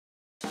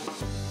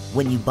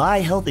When you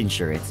buy health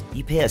insurance,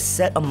 you pay a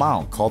set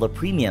amount called a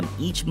premium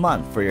each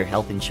month for your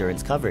health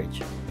insurance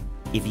coverage.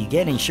 If you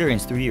get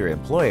insurance through your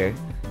employer,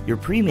 your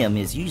premium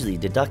is usually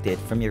deducted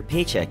from your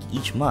paycheck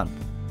each month.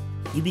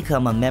 You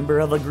become a member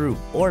of a group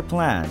or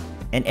plan,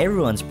 and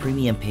everyone's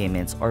premium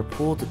payments are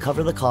pooled to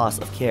cover the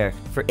cost of care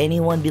for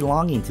anyone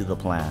belonging to the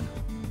plan.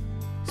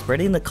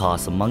 Spreading the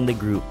costs among the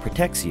group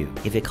protects you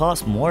if it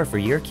costs more for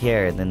your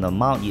care than the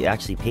amount you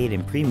actually paid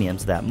in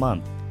premiums that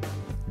month.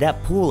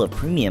 That pool of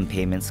premium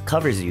payments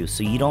covers you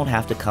so you don't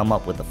have to come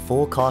up with the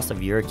full cost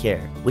of your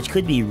care, which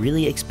could be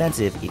really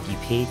expensive if you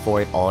paid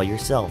for it all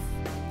yourself.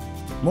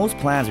 Most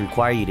plans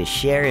require you to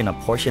share in a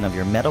portion of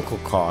your medical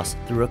costs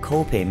through a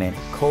copayment,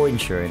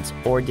 co-insurance,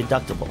 or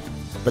deductible.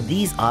 But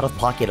these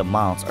out-of-pocket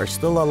amounts are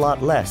still a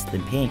lot less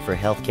than paying for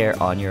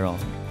healthcare on your own.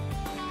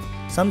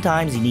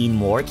 Sometimes you need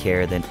more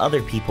care than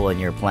other people in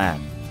your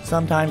plan,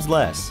 sometimes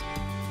less.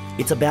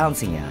 It's a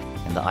balancing act,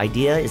 and the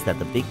idea is that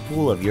the big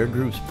pool of your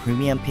group's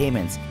premium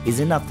payments is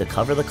enough to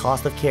cover the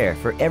cost of care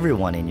for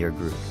everyone in your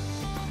group.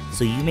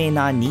 So you may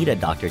not need a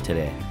doctor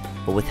today,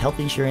 but with health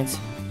insurance,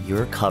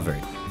 you're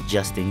covered,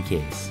 just in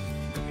case.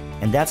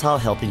 And that's how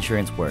health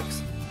insurance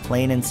works,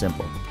 plain and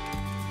simple.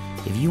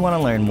 If you want to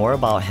learn more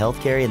about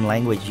healthcare in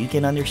language you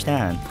can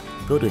understand,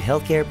 go to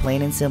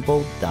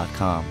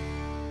healthcareplainandsimple.com.